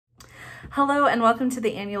Hello and welcome to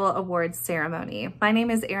the annual awards ceremony. My name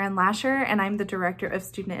is Erin Lasher and I'm the Director of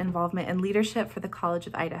Student Involvement and Leadership for the College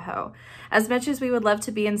of Idaho. As much as we would love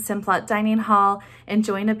to be in Simplot Dining Hall,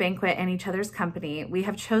 enjoying a banquet and each other's company, we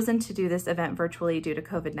have chosen to do this event virtually due to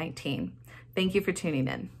COVID-19. Thank you for tuning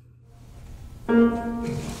in.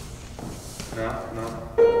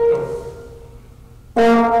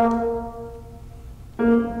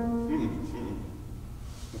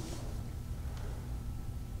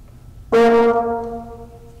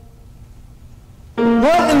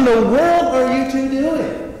 What in the world are you two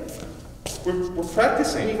doing? We're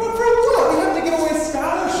practicing. What for what? We have to give away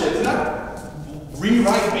scholarships, not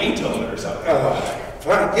rewrite Beethoven or something.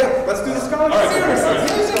 Fine, yeah, let's do the scholarship.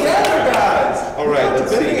 Seriously, together, guys. All right,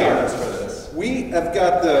 let's see here. For this. We have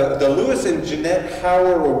got the Lewis and Jeanette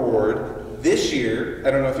Hauer Award this year.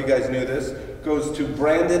 I don't know if you guys knew this. Goes to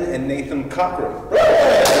Brandon and Nathan Cochran.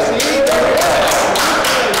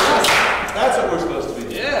 That's what we're supposed to be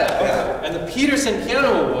doing. Yeah. And the Peterson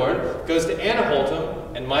Piano Award goes to Anna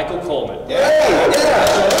Holtum and Michael Coleman. Yeah.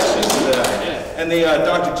 And the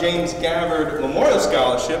Dr. James Gabbard Memorial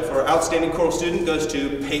Scholarship for Outstanding Choral Student goes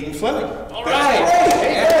to Peyton Fleming. All right.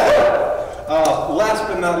 Last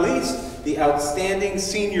but not least, the Outstanding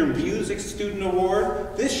Senior Music Student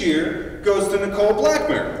Award this year goes to Nicole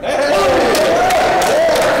Blackmer.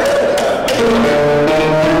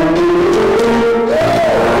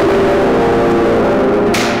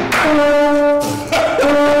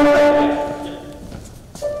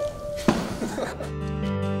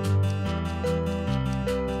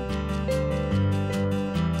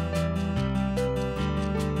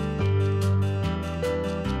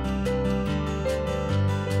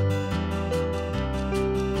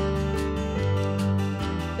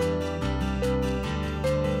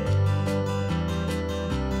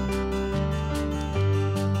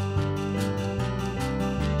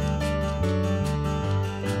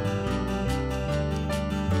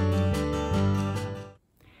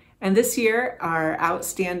 And this year, our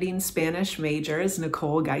outstanding Spanish major is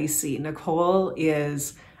Nicole Geisy. Nicole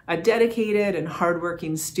is a dedicated and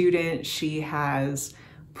hardworking student. She has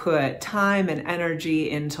put time and energy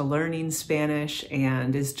into learning Spanish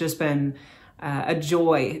and has just been a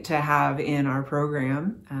joy to have in our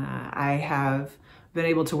program. I have been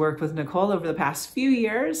able to work with Nicole over the past few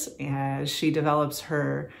years as she develops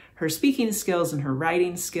her speaking skills and her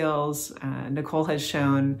writing skills. Nicole has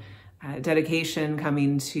shown dedication,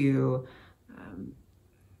 coming to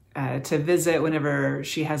visit whenever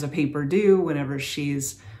she has a paper due, whenever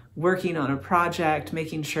she's working on a project,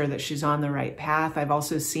 making sure that she's on the right path. I've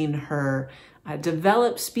also seen her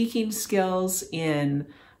develop speaking skills in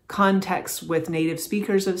context with native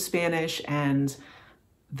speakers of Spanish, and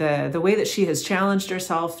the way that she has challenged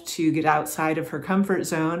herself to get outside of her comfort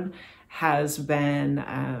zone has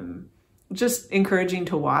been just encouraging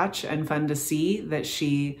to watch and fun to see that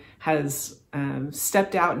she has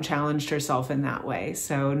stepped out and challenged herself in that way.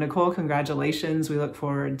 So Nicole, congratulations. We look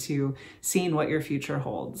forward to seeing what your future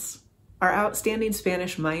holds. Our outstanding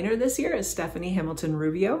Spanish minor this year is Stephanie Hamilton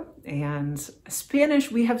Rubio. And Spanish,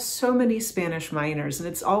 we have so many Spanish minors, and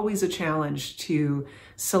it's always a challenge to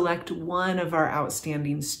select one of our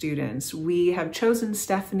outstanding students. We have chosen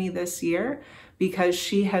Stephanie this year because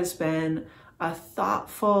she has been a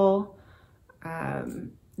thoughtful,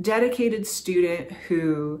 dedicated student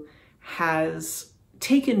who has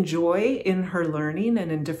taken joy in her learning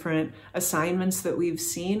and in different assignments that we've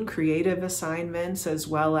seen, creative assignments, as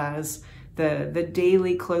well as the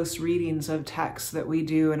daily close readings of texts that we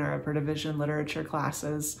do in our upper division literature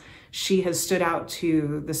classes. She has stood out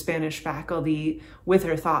to the Spanish faculty with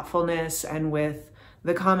her thoughtfulness and with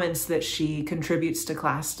the comments that she contributes to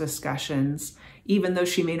class discussions. Even though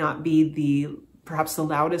she may not be perhaps the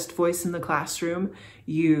loudest voice in the classroom,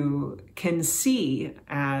 you can see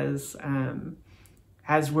as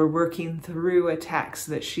we're working through a text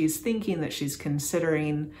that she's thinking, that she's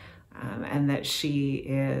considering, and that she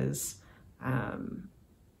is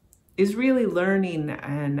really learning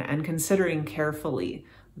and considering carefully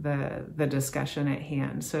the discussion at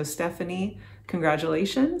hand. So Stephanie,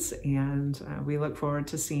 congratulations, and we look forward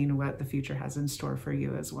to seeing what the future has in store for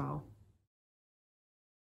you as well.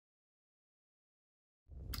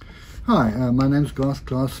 Hi, my name's Garth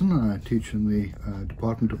Claassen. I teach in the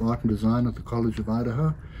Department of Art and Design at the College of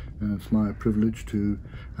Idaho, and it's my privilege to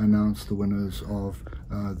announce the winners of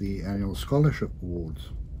the annual Scholarship Awards.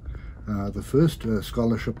 The first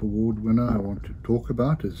Scholarship Award winner I want to talk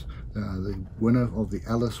about is the winner of the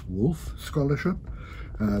Alice Wolfe Scholarship.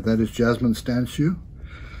 That is Jasmine Stanciu.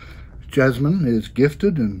 Jasmine is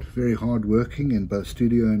gifted and very hard-working in both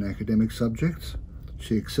studio and academic subjects.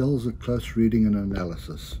 She excels at close reading and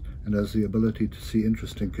analysis, and has the ability to see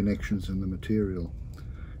interesting connections in the material.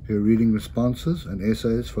 Her reading responses and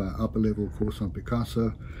essays for our upper level course on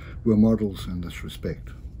Picasso were models in this respect.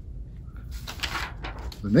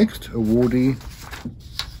 The next awardee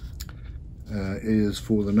is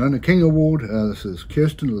for the Nona King Award. This is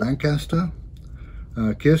Kirsten Lancaster.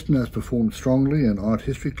 Kirsten has performed strongly in art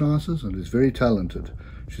history classes and is very talented.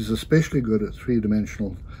 She's especially good at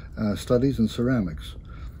three-dimensional studies and ceramics.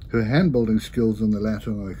 Her hand-building skills in the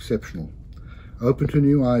latter are exceptional. Open to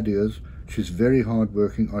new ideas, she's very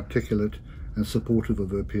hard-working, articulate, and supportive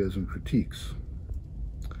of her peers and critiques.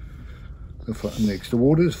 The next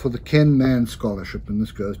award is for the Ken Mann Scholarship, and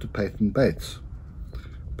this goes to Peyton Bates.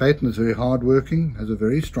 Peyton is very hard-working, has a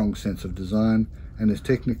very strong sense of design, and is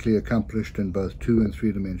technically accomplished in both two- and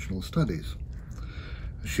three-dimensional studies.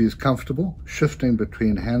 She is comfortable shifting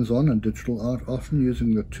between hands-on and digital art, often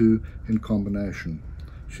using the two in combination.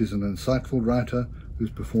 She's an insightful writer who's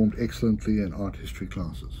performed excellently in art history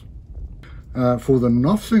classes. For the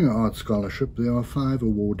Knopfsinger Art Scholarship, there are 5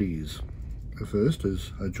 awardees. The first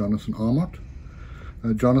is Jonathan Armott.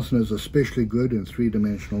 Jonathan is especially good in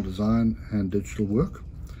three-dimensional design and digital work.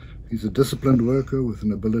 He's a disciplined worker with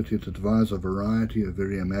an ability to devise a variety of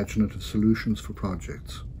very imaginative solutions for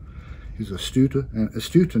projects. He's astute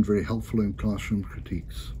and very helpful in classroom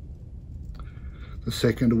critiques. The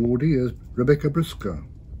second awardee is Rebecca Briscoe.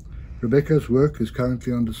 Rebecca's work is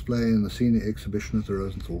currently on display in the senior exhibition at the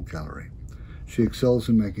Rosenthal Gallery. She excels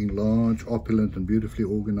in making large, opulent, and beautifully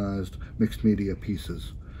organized mixed media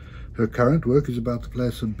pieces. Her current work is about the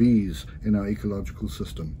place of bees in our ecological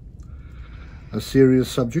system. A serious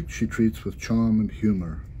subject she treats with charm and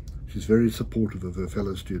humor. She's very supportive of her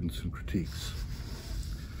fellow students and critiques.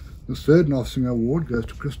 The third Knopfsinger Award goes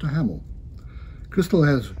to Krista Hamill.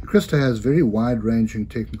 Krista has very wide-ranging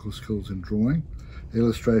technical skills in drawing,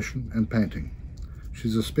 illustration, and painting.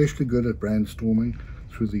 She's especially good at brainstorming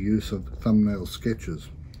through the use of thumbnail sketches.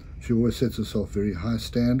 She always sets herself very high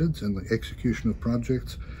standards in the execution of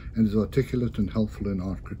projects and is articulate and helpful in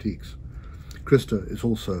art critiques. Krista is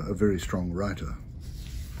also a very strong writer.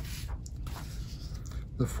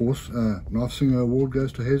 The fourth Knopfsinger Award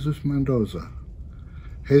goes to Jesus Mendoza.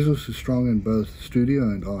 Jesus is strong in both studio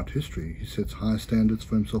and art history. He sets high standards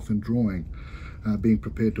for himself in drawing, being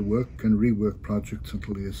prepared to work and rework projects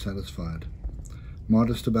until he is satisfied.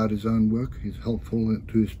 Modest about his own work, he's helpful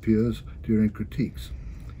to his peers during critiques.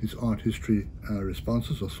 His art history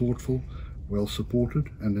responses are thoughtful, well supported,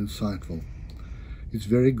 and insightful. He's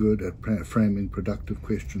very good at framing productive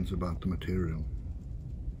questions about the material.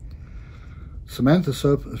 Samantha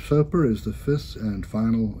Soper is the 5th and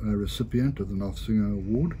final recipient of the Knopfsinger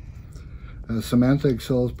Award. Samantha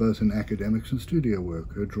excels both in academics and studio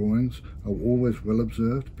work. Her drawings are always well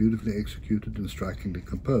observed, beautifully executed, and strikingly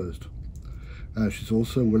composed. She's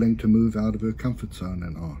also willing to move out of her comfort zone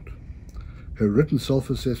in art. Her written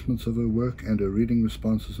self-assessments of her work and her reading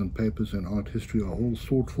responses and papers in art history are all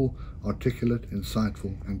thoughtful, articulate,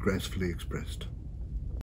 insightful, and gracefully expressed.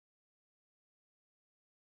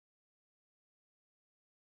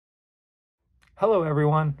 Hello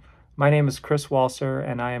everyone, my name is Chris Walser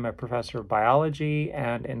and I am a professor of biology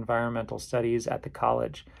and environmental studies at the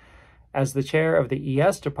college. As the chair of the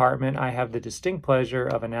ES department, I have the distinct pleasure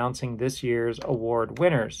of announcing this year's award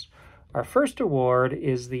winners. Our first award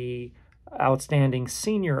is the Outstanding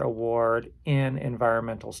Senior Award in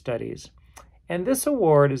Environmental Studies. And this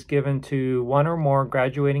award is given to one or more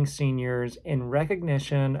graduating seniors in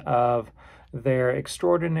recognition of their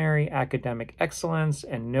extraordinary academic excellence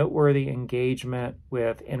and noteworthy engagement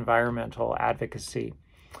with environmental advocacy.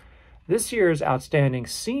 This year's Outstanding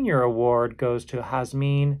Senior Award goes to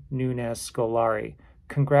Jasmine Nunes Scolari.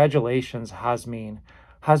 Congratulations, Jasmine.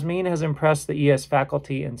 Jasmine has impressed the ES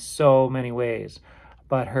faculty in so many ways,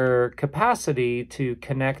 but her capacity to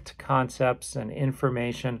connect concepts and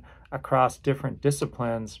information across different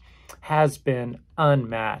disciplines has been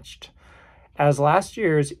unmatched. As last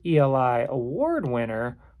year's ELI award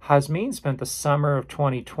winner, Jasmine spent the summer of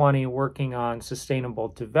 2020 working on sustainable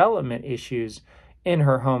development issues in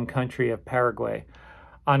her home country of Paraguay.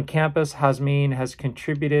 On campus, Jasmine has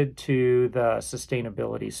contributed to the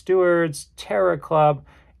Sustainability Stewards, Terra Club,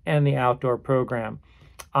 and the outdoor program.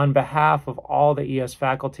 On behalf of all the ES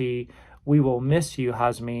faculty, we will miss you,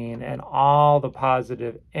 Jasmine, and all the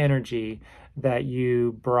positive energy that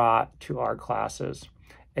you brought to our classes.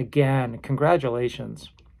 Again,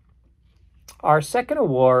 congratulations. Our second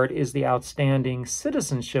award is the Outstanding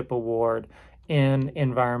Citizenship Award in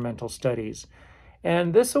Environmental Studies.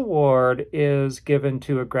 And this award is given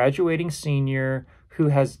to a graduating senior who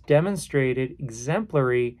has demonstrated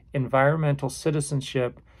exemplary environmental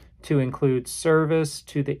citizenship to include service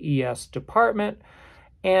to the ES department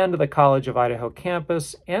and the College of Idaho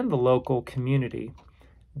campus and the local community.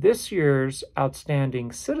 This year's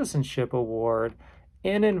Outstanding Citizenship Award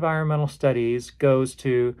in Environmental Studies goes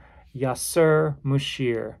to Yasser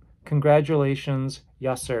Mushir. Congratulations,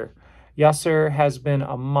 Yasser. Yasser has been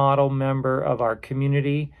a model member of our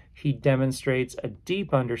community. He demonstrates a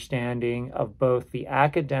deep understanding of both the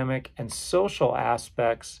academic and social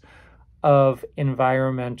aspects of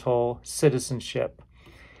environmental citizenship.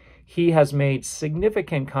 He has made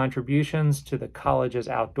significant contributions to the college's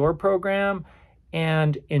outdoor program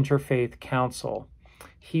and Interfaith Council.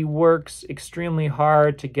 He works extremely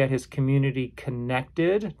hard to get his community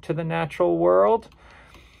connected to the natural world.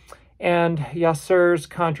 And Yasser's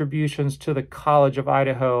contributions to the College of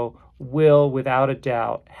Idaho will, without a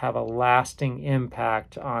doubt, have a lasting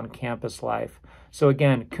impact on campus life. So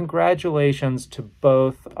again, congratulations to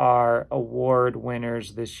both our award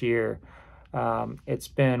winners this year. It's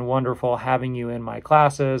been wonderful having you in my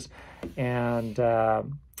classes, and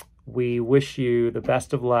we wish you the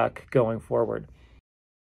best of luck going forward.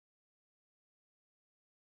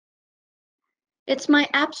 It's my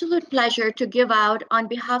absolute pleasure to give out, on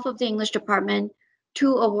behalf of the English department,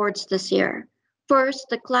 2 awards this year. First,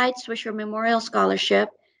 the Clyde Swisher Memorial Scholarship,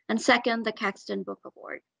 and second, the Caxton Book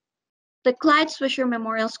Award. The Clyde Swisher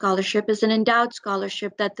Memorial Scholarship is an endowed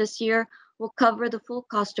scholarship that this year will cover the full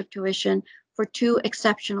cost of tuition for 2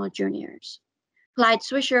 exceptional juniors. Clyde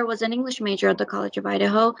Swisher was an English major at the College of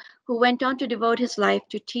Idaho who went on to devote his life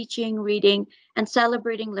to teaching, reading, and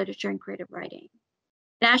celebrating literature and creative writing.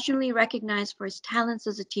 Nationally recognized for his talents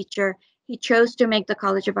as a teacher, he chose to make the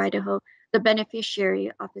College of Idaho the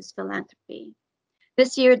beneficiary of his philanthropy.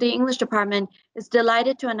 This year, the English department is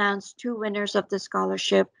delighted to announce 2 winners of the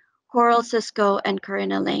scholarship, Coral Cisco and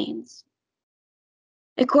Corinna Lanes.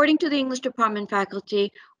 According to the English department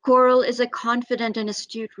faculty, Coral is a confident and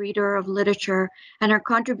astute reader of literature, and her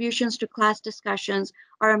contributions to class discussions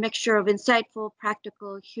are a mixture of insightful,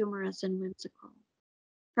 practical, humorous, and whimsical.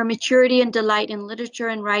 Her maturity and delight in literature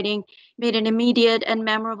and writing made an immediate and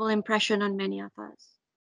memorable impression on many of us.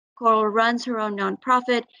 Coral runs her own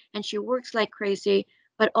nonprofit, and she works like crazy,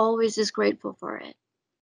 but always is grateful for it.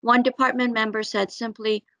 One department member said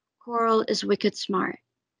simply, "Coral is wicked smart."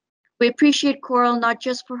 We appreciate Coral not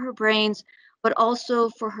just for her brains, but also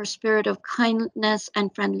for her spirit of kindness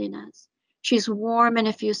and friendliness. She's warm and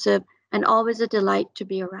effusive and always a delight to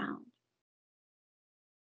be around.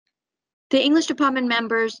 The English department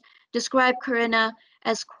members describe Corinna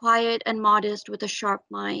as quiet and modest with a sharp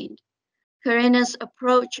mind. Corinna's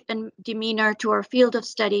approach and demeanor to our field of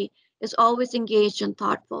study is always engaged and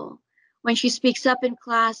thoughtful. When she speaks up in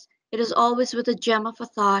class, it is always with a gem of a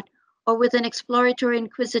thought or with an exploratory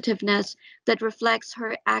inquisitiveness that reflects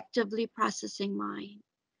her actively processing mind.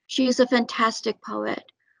 She is a fantastic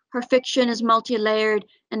poet. Her fiction is multi-layered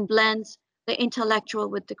and blends the intellectual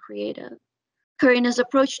with the creative. Corinna's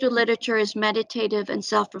approach to literature is meditative and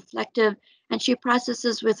self-reflective, and she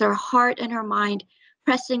processes with her heart and her mind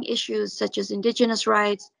pressing issues such as Indigenous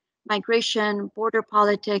rights, migration, border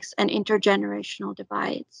politics, and intergenerational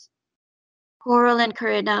divides. Coral and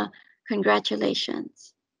Corinna,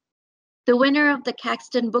 congratulations. The winner of the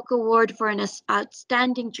Caxton Book Award for an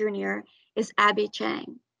outstanding junior is Abby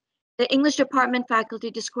Chang. The English department faculty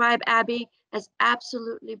describe Abby as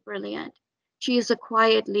absolutely brilliant. She is a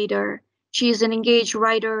quiet leader. She is an engaged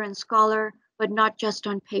writer and scholar, but not just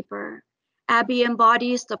on paper. Abby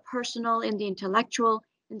embodies the personal in the intellectual,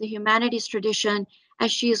 in the humanities tradition,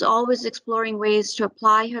 as she is always exploring ways to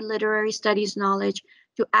apply her literary studies knowledge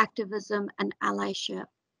to activism and allyship.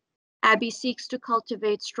 Abby seeks to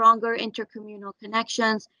cultivate stronger intercommunal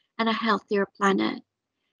connections and a healthier planet.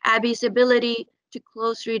 Abby's ability to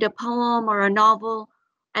close read a poem or a novel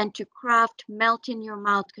and to craft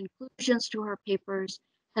melt-in-your-mouth conclusions to her papers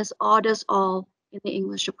has awed us all in the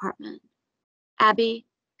English department. Abby,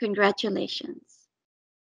 congratulations.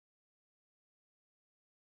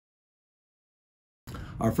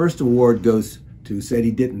 Our first award goes to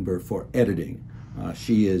Sadie Dittenberg for editing.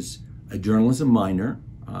 She is a journalism minor.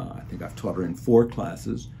 I think I've taught her in 4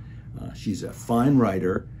 classes. She's a fine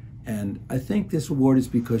writer, and I think this award is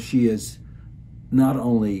because she has not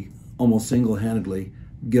only almost single-handedly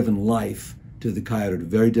given life to the Coyote at a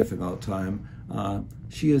very difficult time,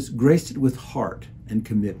 she has graced it with heart and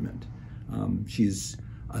commitment. She's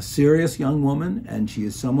a serious young woman, and she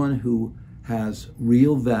is someone who has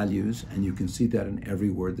real values, and you can see that in every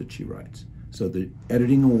word that she writes. So the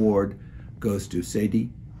editing award goes to Sadie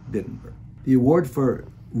Dittenberg. The award for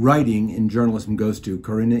writing in journalism goes to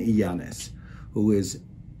Corinna Illanes, who is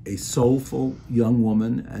a soulful young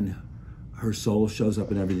woman, and Her soul shows up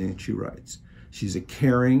in everything that she writes. She's a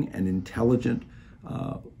caring and intelligent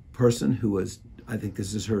person who is, I think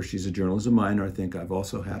this is her, she's a journalism minor. I think I've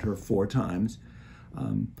also had her 4 times.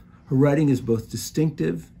 Her writing is both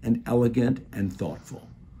distinctive and elegant and thoughtful.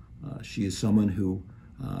 She is someone who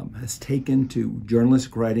has taken to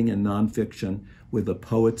journalistic writing and nonfiction with a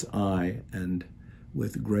poet's eye and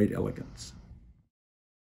with great elegance.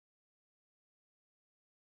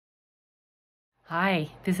 Hi,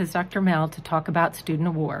 this is Dr. Mel to talk about student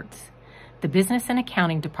awards. The Business and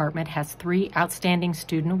Accounting Department has 3 outstanding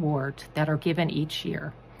student awards that are given each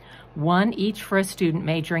year. 1 each for a student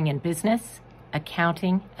majoring in business,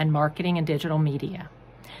 accounting, and marketing and digital media.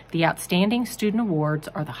 The Outstanding Student Awards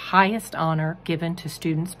are the highest honor given to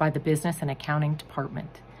students by the Business and Accounting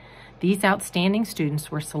Department. These outstanding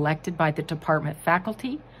students were selected by the department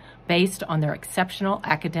faculty based on their exceptional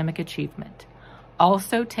academic achievement.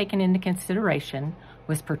 Also taken into consideration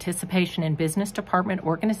was participation in business department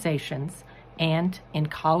organizations and in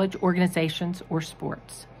college organizations or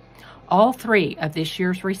sports. All 3 of this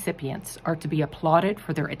year's recipients are to be applauded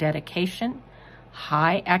for their dedication,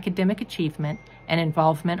 high academic achievement, and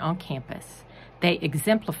involvement on campus. They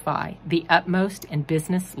exemplify the utmost in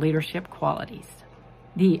business leadership qualities.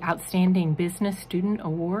 The Outstanding Business Student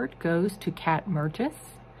Award goes to Kat Mergis.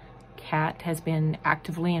 Kat has been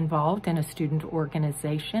actively involved in a student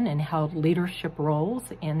organization and held leadership roles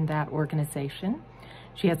in that organization.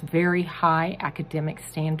 She has very high academic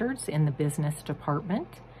standards in the business department.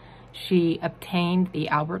 She obtained the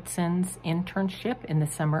Albertsons internship in the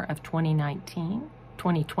summer of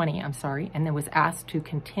 2020, and then was asked to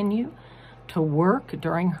continue to work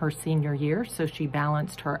during her senior year, so she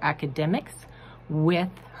balanced her academics with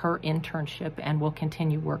her internship and will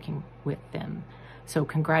continue working with them. So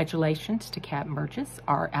congratulations to Kat Mergis,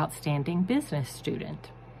 our outstanding business student.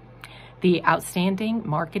 The outstanding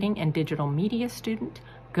marketing and digital media student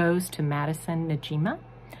goes to Madison Najima.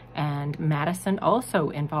 And Madison also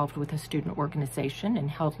involved with a student organization and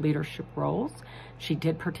held leadership roles. She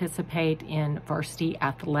did participate in varsity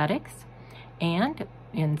athletics and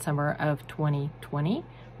in summer of 2020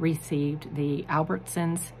 received the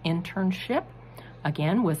Albertsons internship.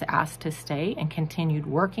 Again, was asked to stay and continued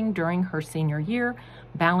working during her senior year,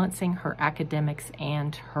 balancing her academics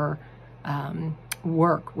and her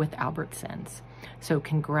work with Albertsons. So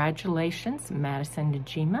congratulations, Madison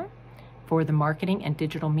Najima, for the Marketing and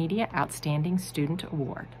Digital Media Outstanding Student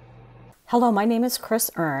Award. Hello, my name is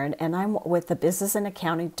Chris Earn, and I'm with the Business and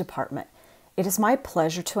Accounting Department. It is my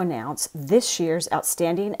pleasure to announce this year's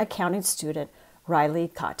Outstanding Accounting Student, Riley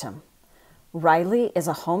Cottom. Riley is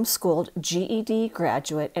a homeschooled GED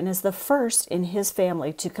graduate and is the first in his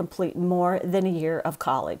family to complete more than a year of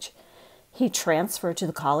college. He transferred to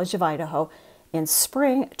the College of Idaho in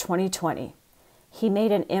spring 2020. He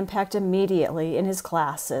made an impact immediately in his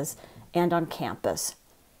classes and on campus.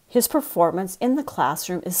 His performance in the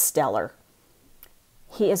classroom is stellar.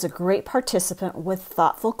 He is a great participant with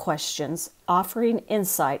thoughtful questions, offering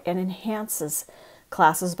insight, and enhances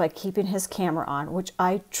classes by keeping his camera on, which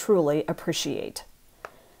I truly appreciate.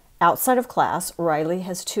 Outside of class, Riley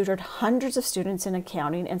has tutored hundreds of students in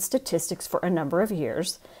accounting and statistics for a number of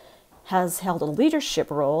years, has held a leadership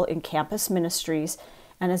role in campus ministries,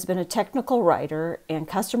 and has been a technical writer and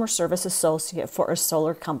customer service associate for a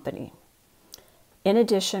solar company. In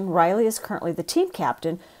addition, Riley is currently the team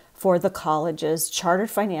captain for the college's Chartered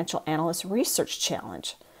Financial Analyst Research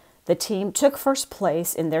Challenge. The team took first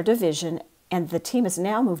place in their division, and the team has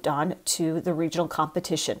now moved on to the regional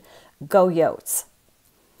competition. Go Yotes!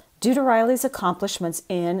 Due to Riley's accomplishments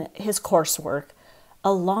in his coursework,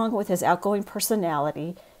 along with his outgoing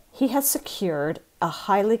personality, he has secured a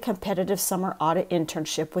highly competitive summer audit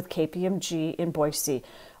internship with KPMG in Boise,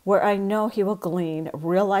 where I know he will glean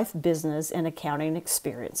real-life business and accounting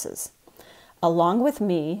experiences. Along with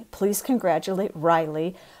me, please congratulate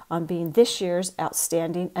Riley on being this year's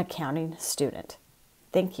Outstanding Accounting Student.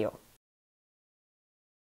 Thank you.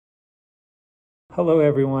 Hello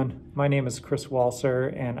everyone, my name is Chris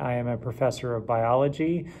Walser and I am a professor of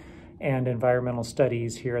biology and environmental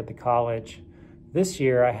studies here at the college. This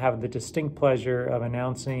year I have the distinct pleasure of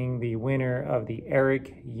announcing the winner of the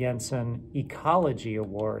Eric Jensen Ecology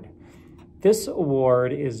Award. This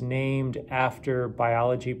award is named after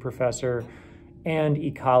biology professor and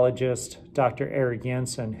ecologist Dr. Eric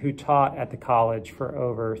Jensen, who taught at the college for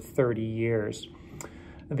over 30 years.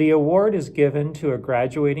 The award is given to a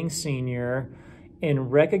graduating senior in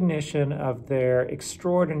recognition of their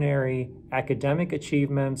extraordinary academic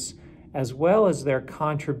achievements as well as their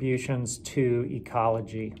contributions to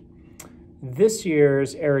ecology. This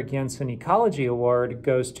year's Eric Jensen Ecology Award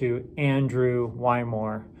goes to Andrew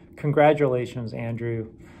Wymore. Congratulations,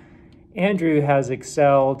 Andrew. Andrew has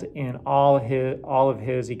excelled in all of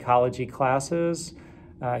his ecology classes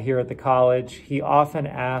here at the college. He often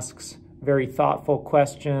asks very thoughtful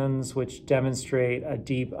questions which demonstrate a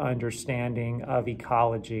deep understanding of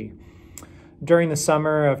ecology. During the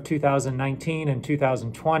summer of 2019 and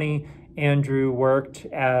 2020, Andrew worked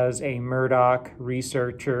as a Murdoch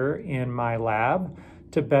researcher in my lab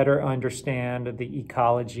to better understand the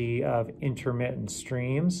ecology of intermittent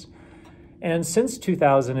streams. And since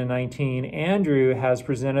 2019, Andrew has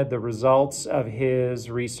presented the results of his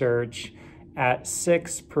research at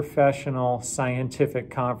 6 professional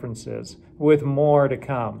scientific conferences, with more to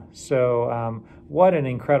come. So what an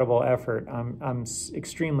incredible effort. I'm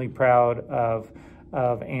extremely proud of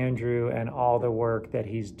Andrew and all the work that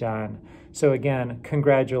he's done. So again,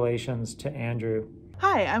 congratulations to Andrew.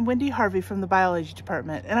 Hi, I'm Wendy Harvey from the Biology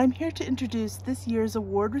Department, and I'm here to introduce this year's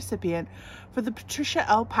award recipient for the Patricia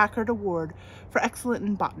L. Packard Award for Excellence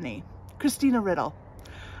in Botany, Christina Riddle.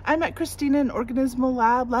 I met Christina in Organismal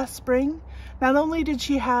Lab last spring. Not only did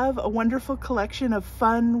she have a wonderful collection of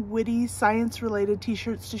fun, witty, science-related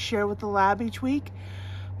t-shirts to share with the lab each week,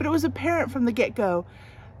 but it was apparent from the get-go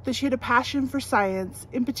that she had a passion for science,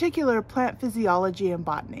 in particular plant physiology and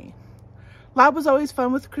botany. Lab was always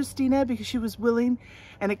fun with Christina because she was willing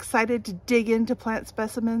and excited to dig into plant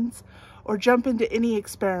specimens or jump into any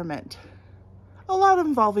experiment, a lot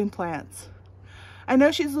involving plants. I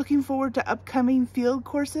know she's looking forward to upcoming field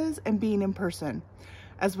courses and being in person,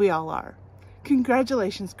 as we all are.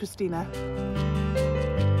 Congratulations, Christina.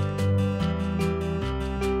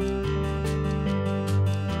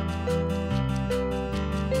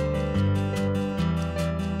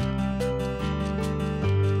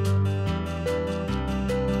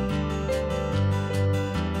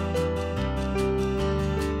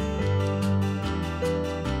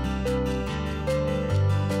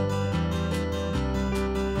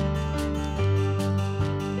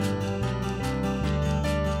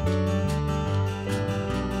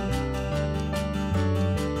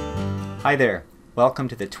 Hi there, welcome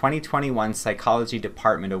to the 2021 Psychology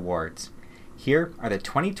Department Awards. Here are the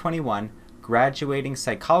 2021 graduating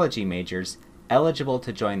psychology majors eligible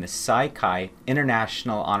to join the Psi Chi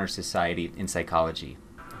International Honor Society in Psychology.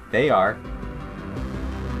 They are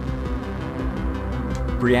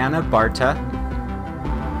Brianna Barta,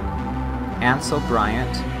 Ansel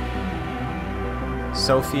Bryant,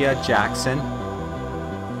 Sophia Jackson,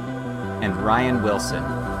 and Ryan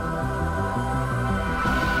Wilson.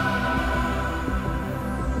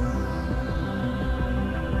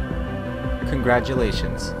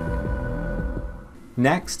 Congratulations.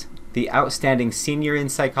 Next, the Outstanding Senior in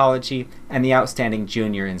Psychology and the Outstanding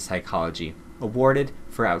Junior in Psychology, awarded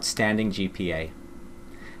for Outstanding GPA.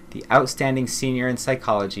 The Outstanding Senior in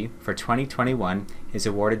Psychology for 2021 is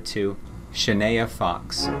awarded to Shania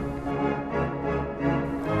Fox.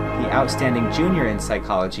 The Outstanding Junior in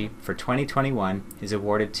Psychology for 2021 is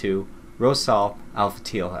awarded to Rosal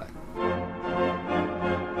Alfatilha.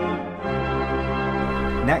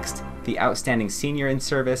 Next, the Outstanding Senior in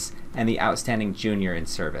Service and the Outstanding Junior in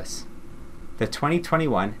Service. The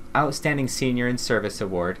 2021 Outstanding Senior in Service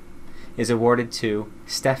Award is awarded to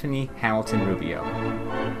Stephanie Hamilton Rubio.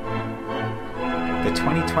 The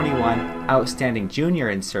 2021 Outstanding Junior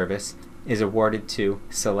in Service is awarded to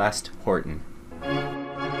Celeste Horton.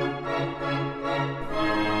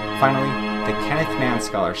 Finally, the Kenneth Mann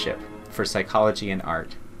Scholarship for Psychology and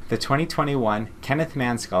Art. The 2021 Kenneth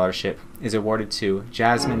Mann Scholarship is awarded to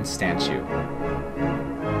Jasmine Stanchu.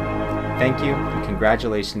 Thank you and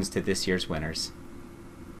congratulations to this year's winners.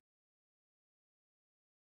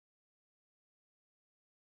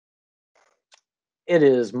 It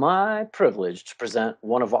is my privilege to present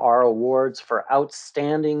one of our awards for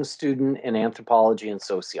Outstanding Student in Anthropology and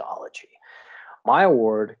Sociology. My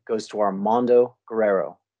award goes to Armando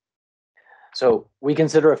Guerrero. So we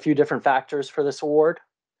consider a few different factors for this award.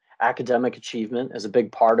 Academic achievement is a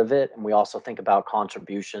big part of it, and we also think about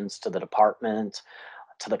contributions to the department,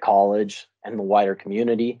 to the college, and the wider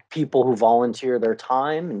community. People who volunteer their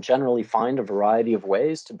time and generally find a variety of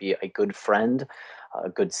ways to be a good friend, a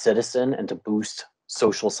good citizen, and to boost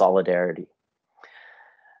social solidarity.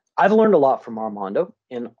 I've learned a lot from Armando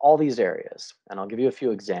in all these areas, and I'll give you a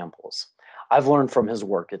few examples. I've learned from his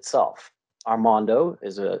work itself. Armando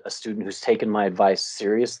is a student who's taken my advice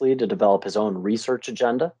seriously to develop his own research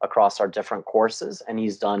agenda across our different courses, and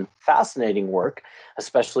he's done fascinating work,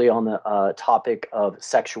 especially on the topic of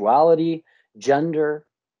sexuality, gender,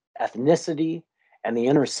 ethnicity, and the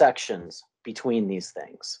intersections between these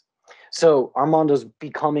things. So Armando's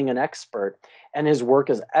becoming an expert, and his work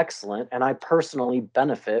is excellent, and I personally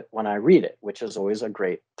benefit when I read it, which is always a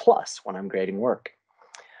great plus when I'm grading work.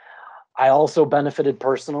 I also benefited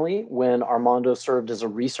personally when Armando served as a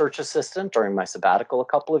research assistant during my sabbatical a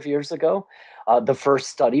couple of years ago. The first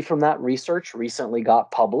study from that research recently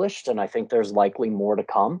got published, and I think there's likely more to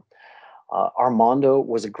come. Armando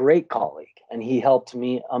was a great colleague, and he helped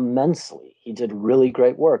me immensely. He did really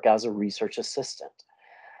great work as a research assistant.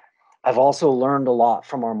 I've also learned a lot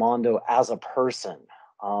from Armando as a person.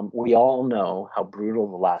 We all know how brutal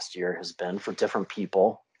the last year has been for different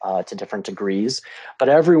people to different degrees, but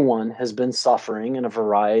everyone has been suffering in a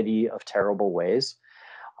variety of terrible ways.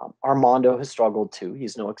 Armando has struggled too.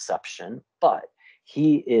 He's no exception, but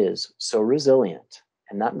he is so resilient,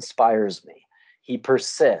 and that inspires me. He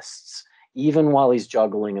persists, even while he's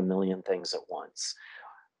juggling a million things at once.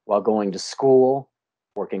 While going to school,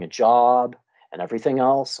 working a job, and everything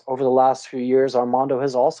else, over the last few years, Armando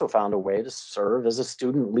has also found a way to serve as a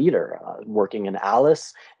student leader, working in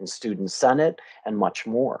Alice, in Student Senate, and much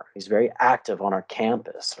more. He's very active on our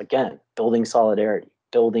campus, again, building solidarity,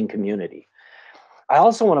 building community. I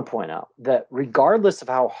also want to point out that regardless of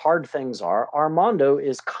how hard things are, Armando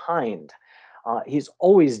is kind. He's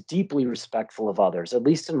always deeply respectful of others, at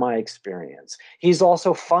least in my experience. He's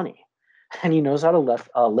also funny, and he knows how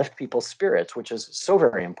to lift people's spirits, which is so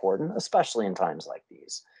very important, especially in times like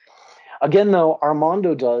these. Again, though,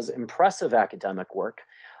 Armando does impressive academic work.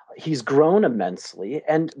 He's grown immensely,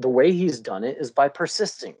 and the way he's done it is by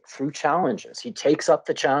persisting through challenges. He takes up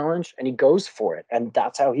the challenge and he goes for it, and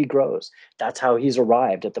that's how he grows. That's how he's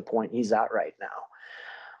arrived at the point he's at right now.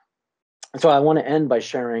 So I want to end by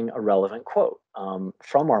sharing a relevant quote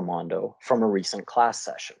from Armando from a recent class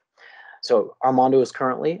session. So Armando is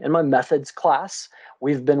currently in my methods class.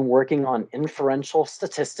 We've been working on inferential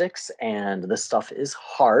statistics, and this stuff is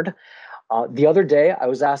hard. The other day, I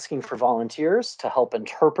was asking for volunteers to help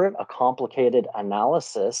interpret a complicated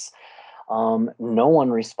analysis. No one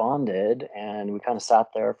responded, and we kind of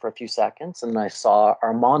sat there for a few seconds, and I saw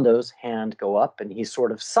Armando's hand go up, and he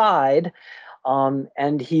sort of sighed,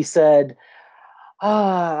 and he said,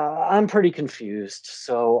 I'm pretty confused,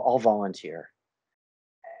 so I'll volunteer.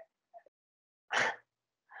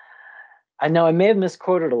 I know I may have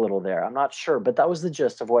misquoted a little there. I'm not sure, but that was the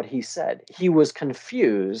gist of what he said. He was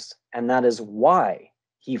confused, and that is why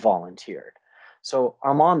he volunteered. So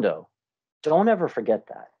Armando, don't ever forget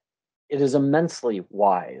that. It is immensely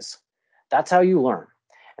wise. That's how you learn.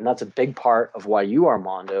 And that's a big part of why you,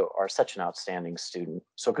 Armando, are such an outstanding student.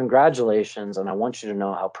 So congratulations, and I want you to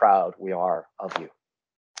know how proud we are of you.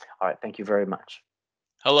 All right, thank you very much.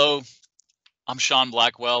 Hello, I'm Sean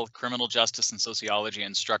Blackwell, criminal justice and sociology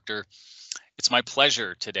instructor. It's my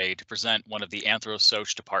pleasure today to present one of the Anthro-Soc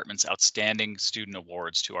Department's outstanding student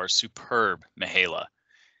awards to our superb Mihaela.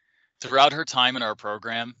 Throughout her time in our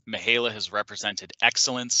program, Mihaela has represented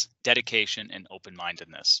excellence, dedication, and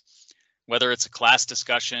open-mindedness. Whether it's a class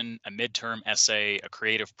discussion, a midterm essay, a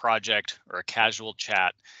creative project, or a casual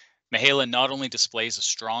chat, Mihaela not only displays a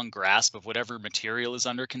strong grasp of whatever material is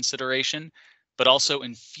under consideration, but also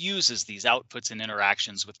infuses these outputs and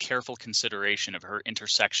interactions with careful consideration of her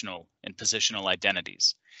intersectional and positional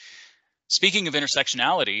identities. Speaking of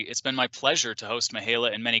intersectionality, it's been my pleasure to host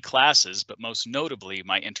Mihaela in many classes, but most notably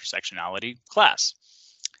my intersectionality class.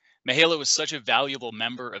 Mihaela was such a valuable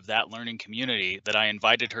member of that learning community that I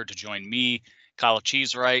invited her to join me, Kyle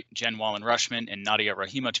Cheesewright, Jen Wallen-Rushman, and Nadia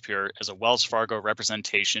Rahimatpur as a Wells Fargo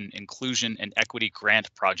Representation, Inclusion, and Equity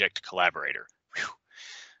Grant Project collaborator. Whew.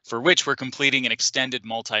 For which we're completing an extended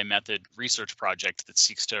multi-method research project that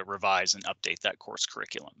seeks to revise and update that course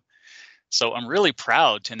curriculum. So I'm really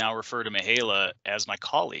proud to now refer to Mihaela as my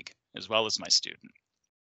colleague, as well as my student.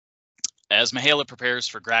 As Mihaela prepares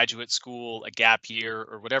for graduate school, a gap year,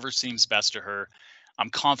 or whatever seems best to her, I'm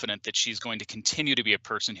confident that she's going to continue to be a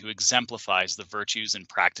person who exemplifies the virtues and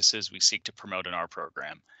practices we seek to promote in our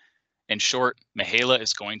program. In short, Mihaela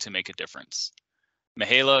is going to make a difference.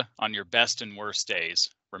 Mihaela, on your best and worst days,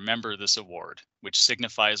 remember this award, which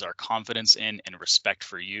signifies our confidence in and respect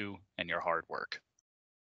for you and your hard work.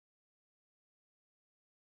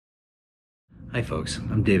 Hi folks,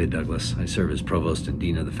 I'm David Douglas. I serve as Provost and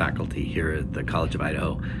Dean of the Faculty here at the College of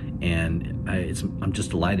Idaho, and I'm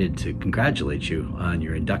just delighted to congratulate you on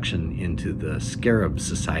your induction into the Scarab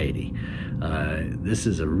Society. This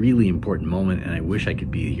is a really important moment, and I wish I could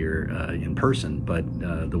be here in person, but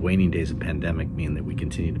the waning days of pandemic mean that we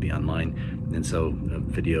continue to be online, and so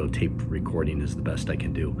video tape recording is the best I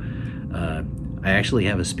can do. I actually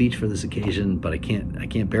have a speech for this occasion, but I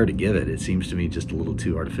can't bear to give it. It seems to me just a little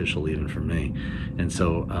too artificial even for me. And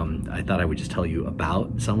so I thought I would just tell you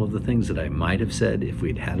about some of the things that I might have said if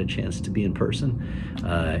we'd had a chance to be in person.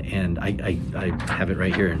 And I have it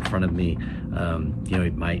right here in front of me. You know,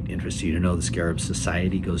 it might interest you to know the Scarab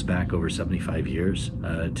Society goes back over 75 years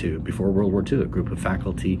to before World War II. A group of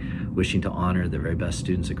faculty wishing to honor the very best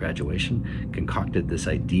students at graduation concocted this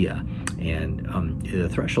idea. And the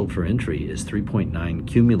threshold for entry is 3.9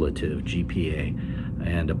 cumulative GPA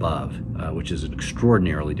and above, which is an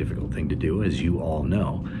extraordinarily difficult thing to do, as you all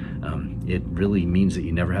know. It really means that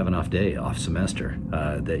you never have an off day, off semester,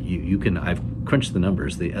 that you can, I've crunched the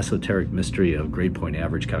numbers. The esoteric mystery of grade point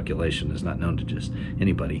average calculation is not known to just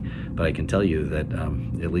anybody, but I can tell you that,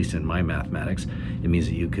 at least in my mathematics, it means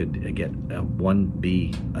that you could get a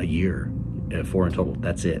 1B a year, 4 in total,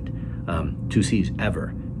 that's it. 2 C's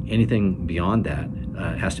ever. Anything beyond that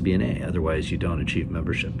has to be an A, otherwise you don't achieve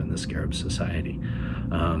membership in the Scarab Society.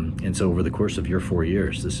 And so over the course of your 4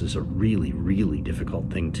 years, this is a really, really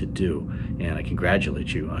difficult thing to do, and I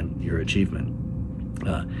congratulate you on your achievement.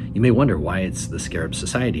 You may wonder why it's the Scarab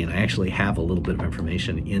Society, and I actually have a little bit of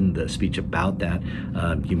information in the speech about that.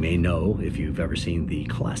 You may know, if you've ever seen the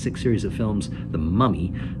classic series of films, The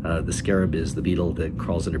Mummy, the scarab is the beetle that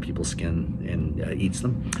crawls under people's skin and eats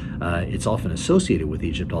them. It's often associated with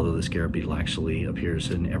Egypt, although the scarab beetle actually appears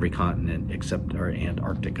in every continent except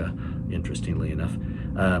Antarctica, interestingly enough.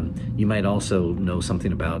 You might also know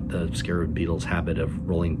something about the scarab beetle's habit of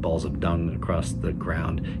rolling balls of dung across the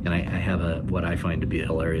ground, and I have what I find to be a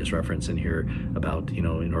hilarious reference in here about, you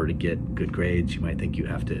know, in order to get good grades, you might think you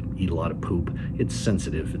have to eat a lot of poop. It's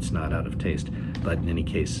sensitive, it's not out of taste, but in any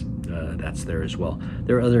case, that's there as well.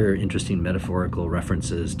 There are other interesting metaphorical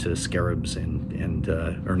references to scarabs and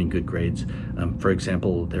earning good grades. For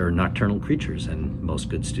example, they're nocturnal creatures, and most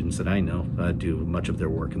good students that I know do much of their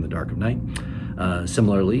work in the dark of night.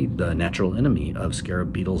 Similarly, the natural enemy of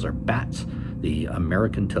scarab beetles are bats, the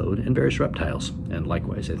American toad, and various reptiles. And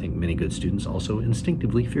likewise, I think many good students also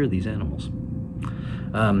instinctively fear these animals.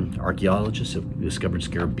 Archaeologists have discovered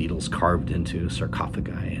scarab beetles carved into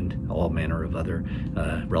sarcophagi and all manner of other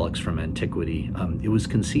relics from antiquity. It was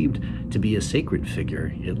conceived to be a sacred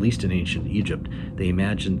figure, at least in ancient Egypt. They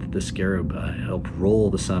imagined that the scarab helped roll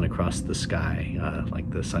the sun across the sky,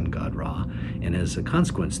 like the sun god Ra, and as a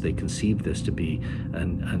consequence, they conceived this to be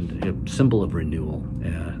a symbol of renewal,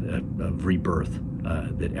 of rebirth.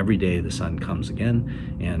 That every day the sun comes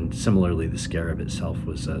again, and similarly the scarab itself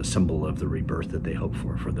was a symbol of the rebirth that they hoped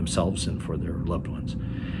for themselves and for their loved ones.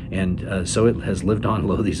 And so it has lived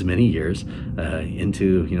on these many years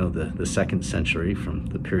into, you know, the 2nd century from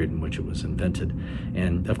the period in which it was invented.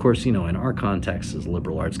 And of course, you know, in our context as a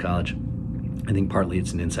liberal arts college, I think partly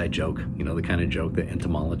it's an inside joke, you know, the kind of joke that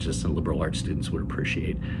entomologists and liberal arts students would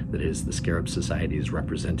appreciate. That is, the Scarab Society is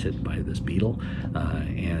represented by this beetle,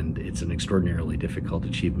 and it's an extraordinarily difficult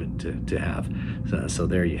achievement to have. So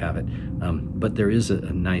there you have it. But there is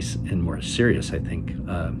a nice and more serious, I think,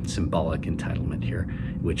 symbolic entitlement here,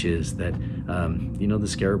 which is that, you know, the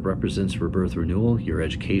scarab represents rebirth, renewal. Your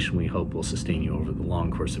education, we hope, will sustain you over the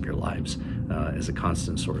long course of your lives as a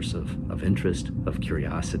constant source of interest, of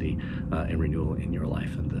curiosity, and renewal in your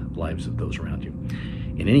life and the lives of those around you.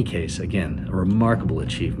 In any case, again, a remarkable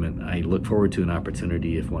achievement. I look forward to an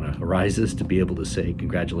opportunity, if one arises, to be able to say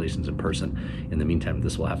congratulations in person. In the meantime,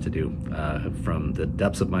 this will have to do. From the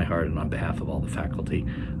depths of my heart and on behalf of all the faculty,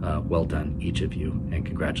 well done, each of you, and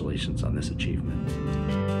congratulations on this achievement.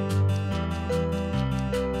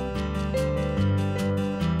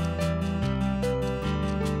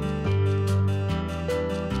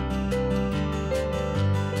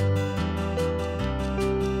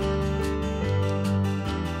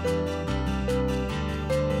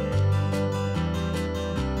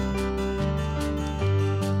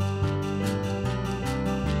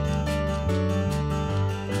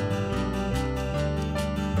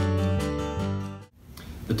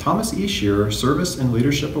 The Thomas E. Shearer Service and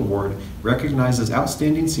Leadership Award recognizes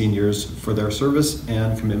outstanding seniors for their service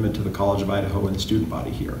and commitment to the College of Idaho and the student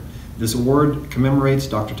body here. This award commemorates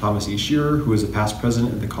Dr. Thomas E. Shearer, who is a past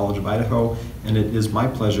president of the College of Idaho, and it is my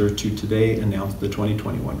pleasure to today announce the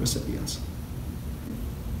 2021 recipients.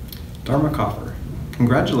 Dharma Koffer,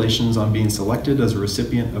 congratulations on being selected as a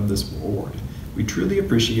recipient of this award. We truly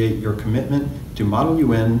appreciate your commitment to Model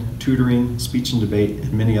UN, tutoring, speech and debate,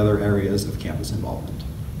 and many other areas of campus involvement.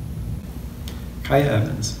 Kaya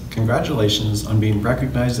Evans, congratulations on being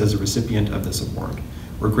recognized as a recipient of this award.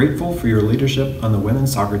 We're grateful for your leadership on the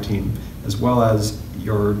women's soccer team, as well as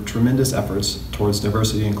your tremendous efforts towards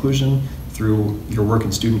diversity and inclusion through your work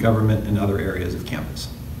in student government and other areas of campus.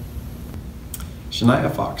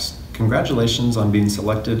 Shania Fox, congratulations on being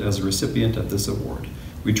selected as a recipient of this award.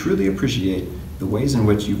 We truly appreciate the ways in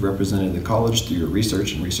which you've represented the college through your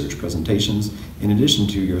research and research presentations, in addition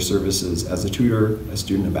to your services as a tutor, a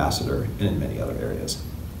student ambassador, and in many other areas.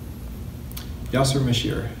 Yasser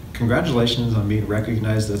Mashir, congratulations on being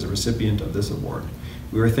recognized as a recipient of this award.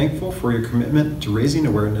 We are thankful for your commitment to raising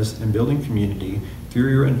awareness and building community through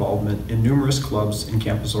your involvement in numerous clubs and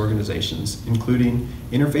campus organizations, including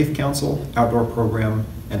Interfaith Council, Outdoor Program,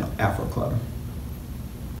 and Afro Club.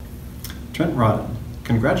 Trent Rodden,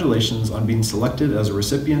 congratulations on being selected as a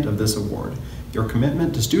recipient of this award. Your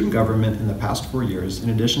commitment to student government in the past 4 years, in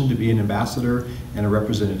addition to being an ambassador and a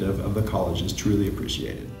representative of the college, is truly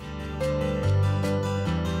appreciated.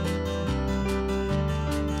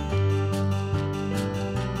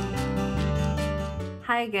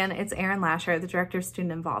 Hi again, it's Erin Lasher, the Director of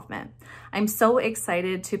Student Involvement. I'm so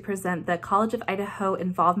excited to present the College of Idaho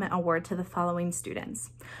Involvement Award to the following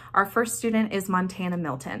students. Our first student is Montana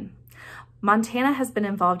Milton. Montana has been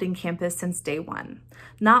involved in campus since day one.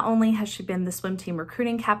 Not only has she been the swim team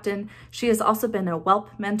recruiting captain, she has also been a WELP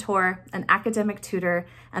mentor, an academic tutor,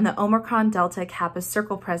 and the Omicron Delta Kappa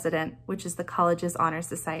Circle president, which is the college's honor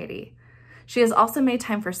society. She has also made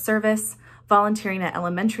time for service, volunteering at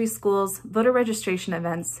elementary schools, voter registration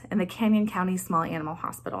events, and the Canyon County Small Animal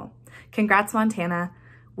Hospital. Congrats, Montana.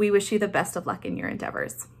 We wish you the best of luck in your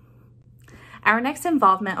endeavors. Our next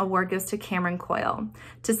involvement award goes to Cameron Coyle.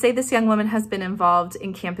 To say this young woman has been involved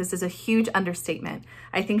in campus is a huge understatement.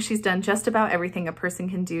 I think she's done just about everything a person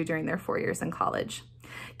can do during their 4 years in college.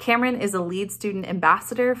 Cameron is a lead student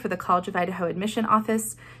ambassador for the College of Idaho Admission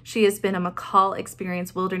Office. She has been a McCall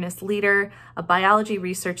Experience Wilderness leader, a biology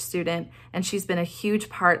research student, and she's been a huge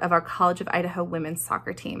part of our College of Idaho women's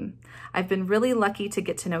soccer team. I've been really lucky to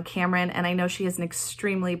get to know Cameron, and I know she has an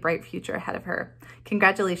extremely bright future ahead of her.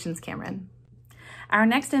 Congratulations, Cameron. Our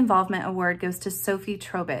next involvement award goes to Sophie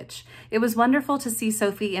Trobich. It was wonderful to see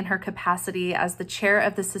Sophie in her capacity as the chair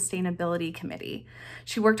of the Sustainability Committee.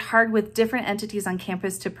 She worked hard with different entities on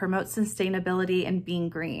campus to promote sustainability and being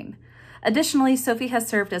green. Additionally, Sophie has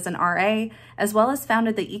served as an RA, as well as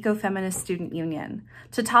founded the Ecofeminist Student Union.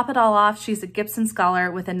 To top it all off, she's a Gibson Scholar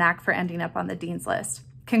with a knack for ending up on the Dean's List.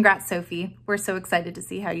 Congrats, Sophie. We're so excited to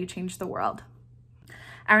see how you change the world.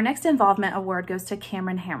 Our next involvement award goes to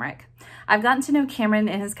Cameron Hamrick. I've gotten to know Cameron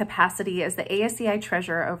in his capacity as the ASCI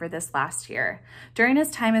treasurer over this last year. During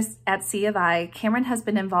his time at C of I, Cameron has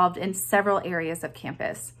been involved in several areas of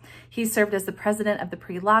campus. He served as the president of the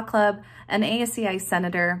Pre-Law Club, an ASCI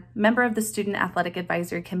senator, member of the Student Athletic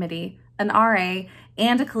Advisory Committee, an RA,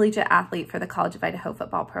 and a collegiate athlete for the College of Idaho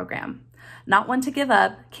football program. Not one to give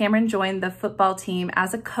up, Cameron joined the football team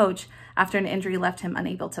as a coach after an injury left him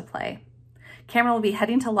unable to play. Cameron will be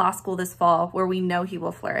heading to law school this fall, where we know he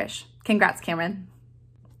will flourish. Congrats, Cameron.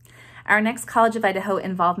 Our next College of Idaho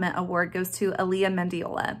Involvement Award goes to Aaliyah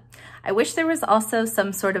Mendiola. I wish there was also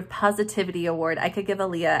some sort of positivity award I could give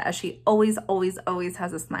Aaliyah, as she always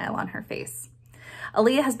has a smile on her face.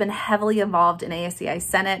 Aaliyah has been heavily involved in ASCI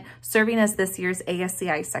Senate, serving as this year's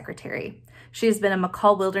ASCI Secretary. She has been a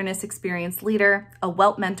McCall Wilderness Experience leader, a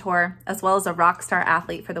WELP mentor, as well as a rock star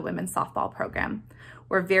athlete for the women's softball program.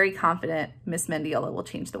 We're very confident Miss Mendiola will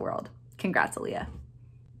change the world. Congrats, Aaliyah.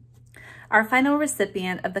 Our final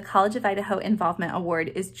recipient of the College of Idaho Involvement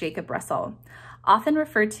Award is Jacob Russell. Often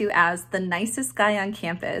referred to as the nicest guy on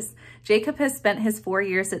campus, Jacob has spent his 4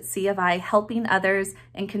 years at C of I helping others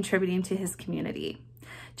and contributing to his community.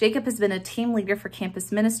 Jacob has been a team leader for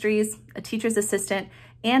campus ministries, a teacher's assistant,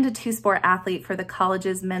 and a two-sport athlete for the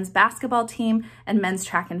college's men's basketball team and men's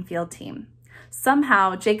track and field team.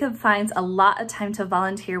 Somehow, Jacob finds a lot of time to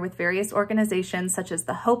volunteer with various organizations such as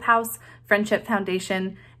the Hope House, Friendship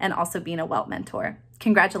Foundation, and also being a WELP mentor.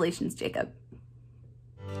 Congratulations, Jacob.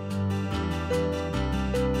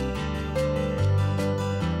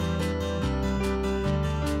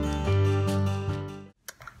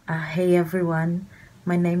 Hey everyone,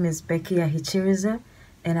 my name is Becky Ahichiriza,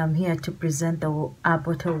 and I'm here to present the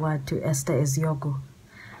Abbott Award to Esther Eziogu.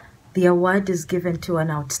 The award is given to an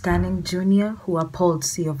outstanding junior who upholds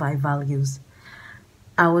C of I values.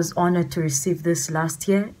 I was honored to receive this last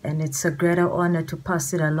year, and it's a greater honor to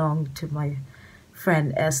pass it along to my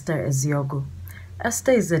friend Esther Eziogu.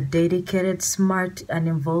 Esther is a dedicated, smart, and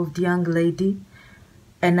involved young lady,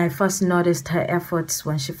 and I first noticed her efforts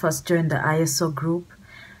when she first joined the ISO group,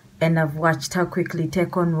 and I've watched her quickly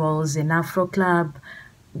take on roles in Afro Club,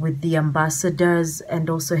 with the ambassadors, and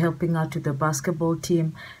also helping out with the basketball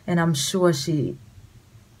team, and I'm sure she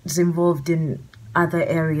is involved in other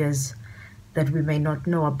areas that we may not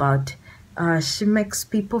know about. She makes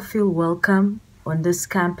people feel welcome on this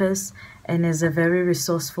campus, and is a very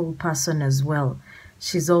resourceful person as well.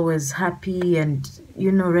 She's always happy and,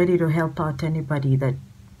 ready to help out anybody that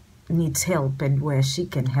needs help and where she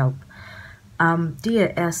can help.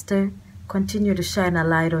 Dear Esther, continue to shine a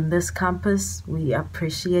light on this campus. We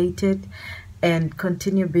appreciate it. And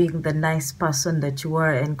continue being the nice person that you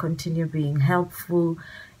are, and continue being helpful.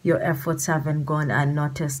 Your efforts haven't gone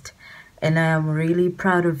unnoticed. And I am really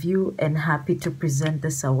proud of you and happy to present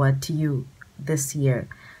this award to you this year.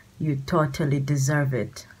 You totally deserve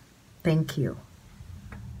it. Thank you.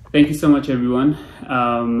 Thank you so much, everyone.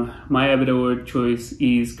 My Abbott Award choice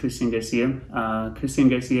is Christian Garcia. Christian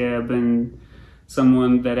Garcia has been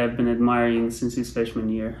someone that I've been admiring since his freshman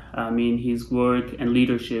year. His work and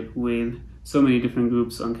leadership with so many different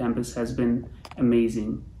groups on campus has been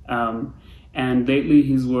amazing. And lately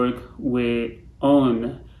his work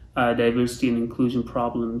on diversity and inclusion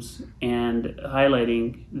problems and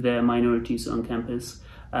highlighting the minorities on campus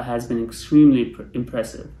has been extremely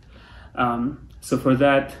impressive. So for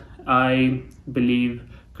that, I believe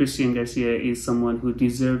Christian Garcia is someone who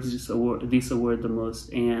deserves this award the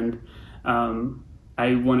most. And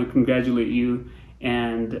I want to congratulate you,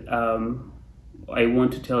 and I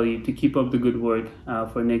want to tell you to keep up the good work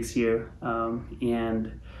for next year,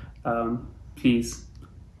 and please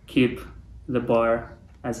keep the bar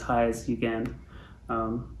as high as you can.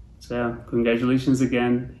 So congratulations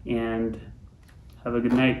again, and have a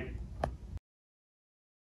good night.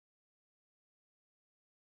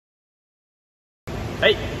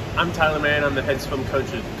 Hey, I'm Tyler Mann. I'm the head swim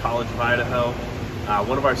coach at the College of Idaho.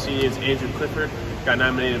 One of our seniors, Andrew Clifford, got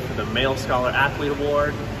nominated for the Male Scholar Athlete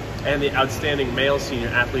Award and the Outstanding Male Senior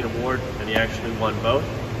Athlete Award, and he actually won both.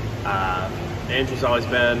 Andrew's always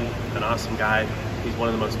been an awesome guy. He's one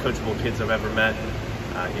of the most coachable kids I've ever met.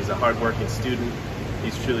 He's a hardworking student.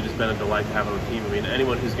 He's truly just been a delight to have on the team.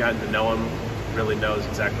 Anyone who's gotten to know him really knows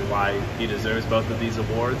exactly why he deserves both of these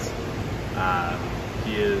awards.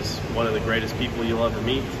 He is one of the greatest people you'll ever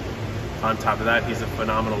meet. On top of that, he's a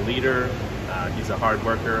phenomenal leader. He's a hard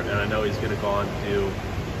worker, and I know he's going to go on to do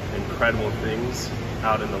incredible things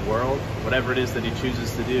out in the world. Whatever it is that he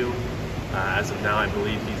chooses to do, as of now, I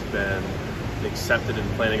believe he's been accepted and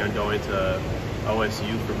planning on going to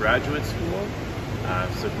OSU for graduate school.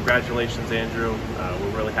 So congratulations, Andrew.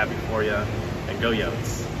 We're really happy for you, and go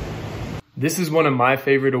Yotes. This is one of my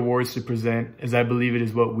favorite awards to present, as I believe it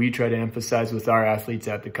is what we try to emphasize with our athletes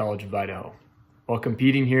at the College of Idaho. While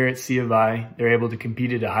competing here at C of I, they're able to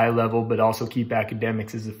compete at a high level, but also keep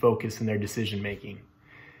academics as the focus in their decision making.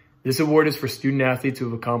 This award is for student athletes who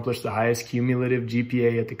have accomplished the highest cumulative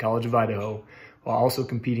GPA at the College of Idaho, while also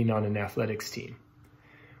competing on an athletics team.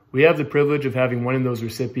 We have the privilege of having one of those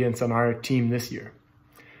recipients on our team this year.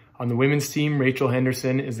 On the women's team, Rachel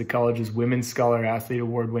Henderson is the college's Women's Scholar Athlete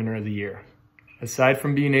Award winner of the year. Aside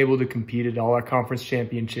from being able to compete at all our conference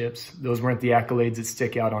championships, those weren't the accolades that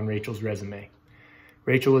stick out on Rachel's resume.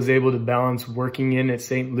 Rachel was able to balance working in at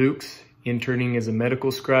St. Luke's, interning as a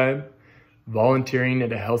medical scribe, volunteering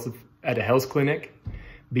at a health clinic,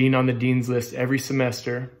 being on the dean's list every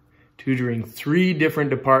semester, tutoring 3 different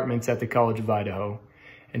departments at the College of Idaho,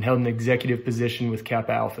 and held an executive position with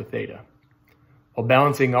Kappa Alpha Theta. While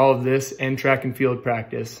balancing all of this and track and field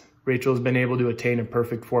practice, Rachel has been able to attain a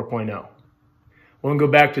perfect 4.0. I want to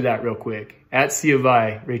go back to that real quick. At C of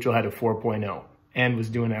I, Rachel had a 4.0 and was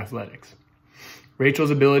doing athletics.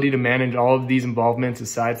 Rachel's ability to manage all of these involvements,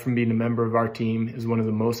 aside from being a member of our team, is one of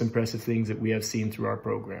the most impressive things that we have seen through our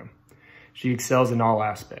program. She excels in all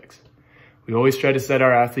aspects. We always try to set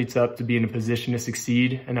our athletes up to be in a position to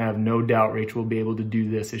succeed, and I have no doubt Rachel will be able to do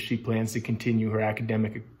this as she plans to continue her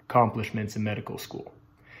academic accomplishments in medical school.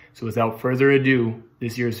 So without further ado,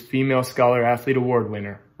 this year's Female Scholar Athlete Award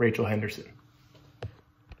winner, Rachel Henderson.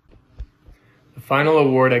 The final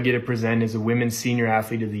award I get to present is a Women's Senior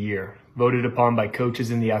Athlete of the Year, voted upon by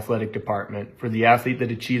coaches in the athletic department for the athlete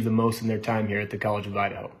that achieved the most in their time here at the College of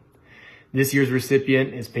Idaho. This year's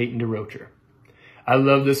recipient is Peyton DeRocher. I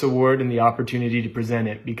love this award and the opportunity to present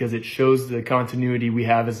it because it shows the continuity we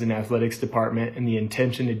have as an athletics department and the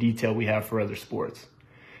attention to detail we have for other sports.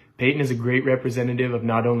 Peyton is a great representative of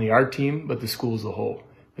not only our team, but the school as a whole,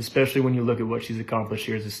 especially when you look at what she's accomplished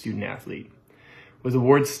here as a student athlete. With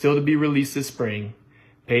awards still to be released this spring,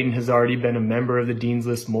 Peyton has already been a member of the Dean's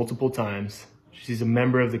List multiple times. She's a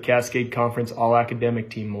member of the Cascade Conference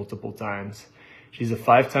All-Academic Team multiple times. She's a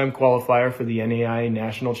 5-time qualifier for the NAIA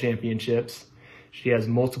National Championships. She has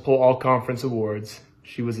multiple All-Conference awards.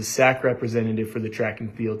 She was a SAC representative for the track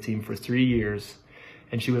and field team for 3 years,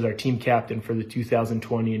 and she was our team captain for the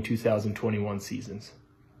 2020 and 2021 seasons.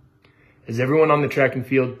 As everyone on the track and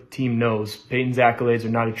field team knows, Peyton's accolades are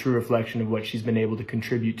not a true reflection of what she's been able to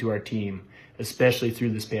contribute to our team, especially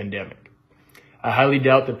through this pandemic. I highly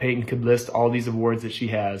doubt that Peyton could list all these awards that she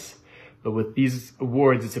has, but with these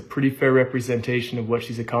awards, it's a pretty fair representation of what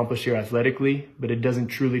she's accomplished here athletically, but it doesn't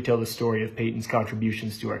truly tell the story of Peyton's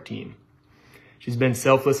contributions to our team. She's been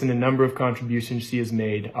selfless in a number of contributions she has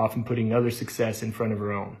made, often putting others' success in front of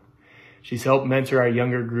her own. She's helped mentor our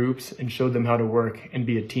younger groups and showed them how to work and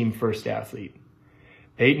be a team-first athlete.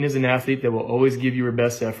 Peyton is an athlete that will always give you her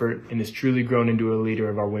best effort and has truly grown into a leader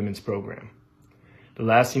of our women's program. The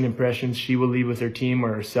lasting impressions she will leave with her team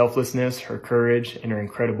are her selflessness, her courage, and her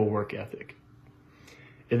incredible work ethic.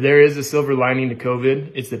 If there is a silver lining to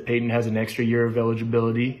COVID, it's that Peyton has an extra year of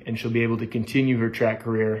eligibility and she'll be able to continue her track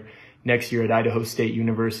career next year at Idaho State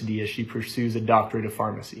University as she pursues a doctorate of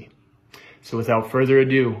pharmacy. So without further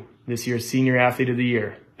ado, this year's Senior Athlete of the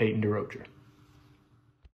Year, Peyton DeRocher.